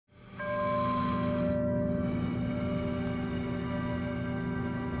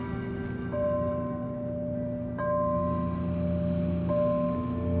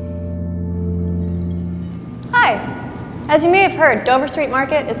As you may have heard, Dover Street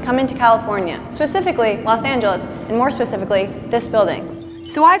Market is coming to California, specifically Los Angeles, and more specifically, this building.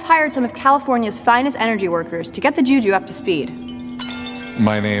 So I've hired some of California's finest energy workers to get the juju up to speed.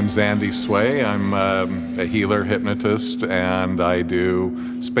 My name's Andy Sway. I'm a healer hypnotist, and I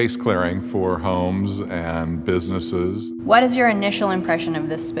do space clearing for homes and businesses. What is your initial impression of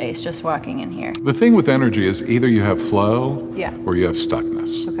this space, just walking in here? The thing with energy is either you have flow or you have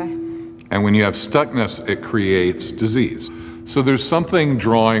stuckness. Okay. And when you have stuckness, it creates disease. So there's something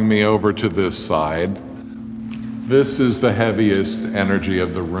drawing me over to this side. This is the heaviest energy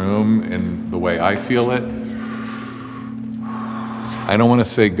of the room in the way I feel it. I don't want to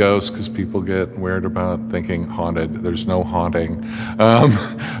say ghost because people get weird about thinking haunted. There's no haunting.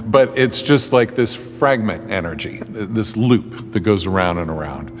 But it's just like this fragment energy, this loop that goes around and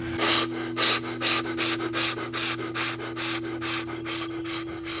around.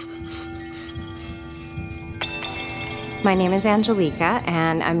 My name is Angelica,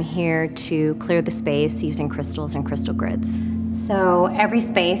 and I'm here to clear the space using crystals and crystal grids. So every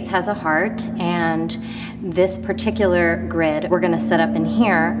space has a heart, and this particular grid we're going to set up in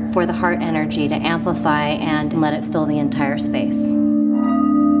here for the heart energy to amplify and let it fill the entire space.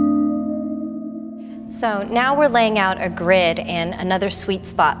 So now we're laying out a grid in another sweet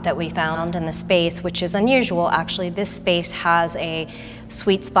spot that we found in the space, which is unusual. Actually, this space has a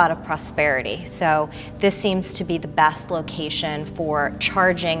sweet spot of prosperity. So this seems to be the best location for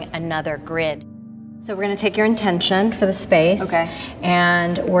charging another grid. So we're going to take your intention for the space,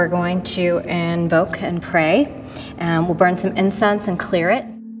 and we're going to invoke and pray, and we'll burn some incense and clear it.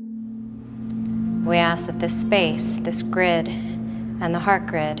 We ask that this space, this grid, and the heart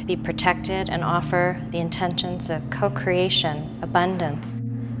grid be protected and offer the intentions of co-creation, abundance,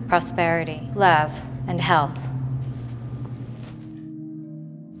 prosperity, love, and health.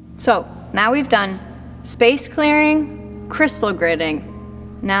 So now we've done space clearing, crystal gridding.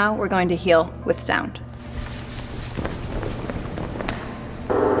 Now we're going to heal with sound.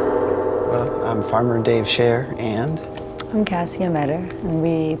 Well, I'm Farmer Dave Scher, and I'm Cassia Metter, and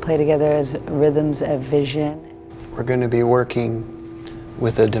we play together as Rhythms of Vision. We're going to be working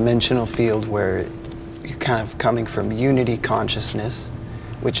with a dimensional field where you're kind of coming from unity consciousness,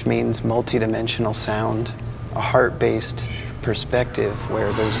 which means multidimensional sound, a heart-based perspective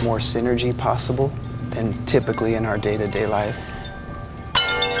where there's more synergy possible than typically in our day-to-day life.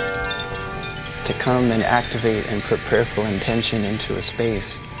 To come and activate and put prayerful intention into a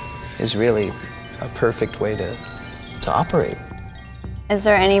space is really a perfect way to operate. Is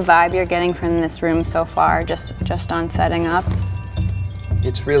there any vibe you're getting from this room so far, just on setting up?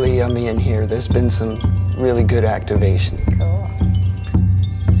 It's really yummy in here. There's been some really good activation. Cool.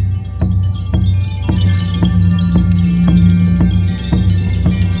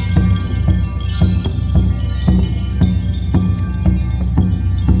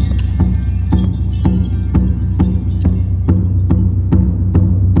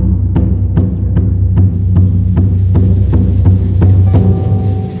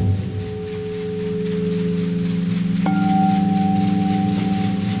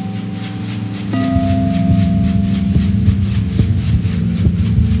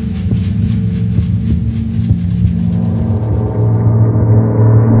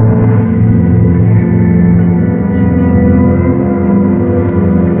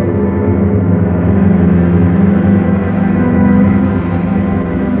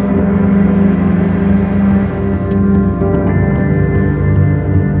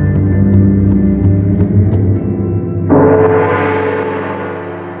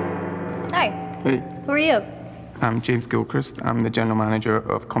 Who are you? I'm James Gilchrist. I'm the General Manager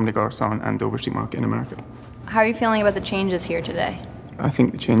of Comedy Garçon and Dover Street Market in America. How are you feeling about the changes here today? I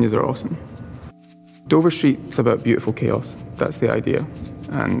think the changes are awesome. Dover Street's about beautiful chaos. That's the idea.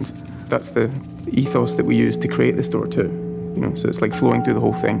 And that's the ethos that we use to create the store too. You know, so it's like flowing through the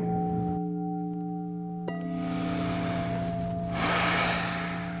whole thing.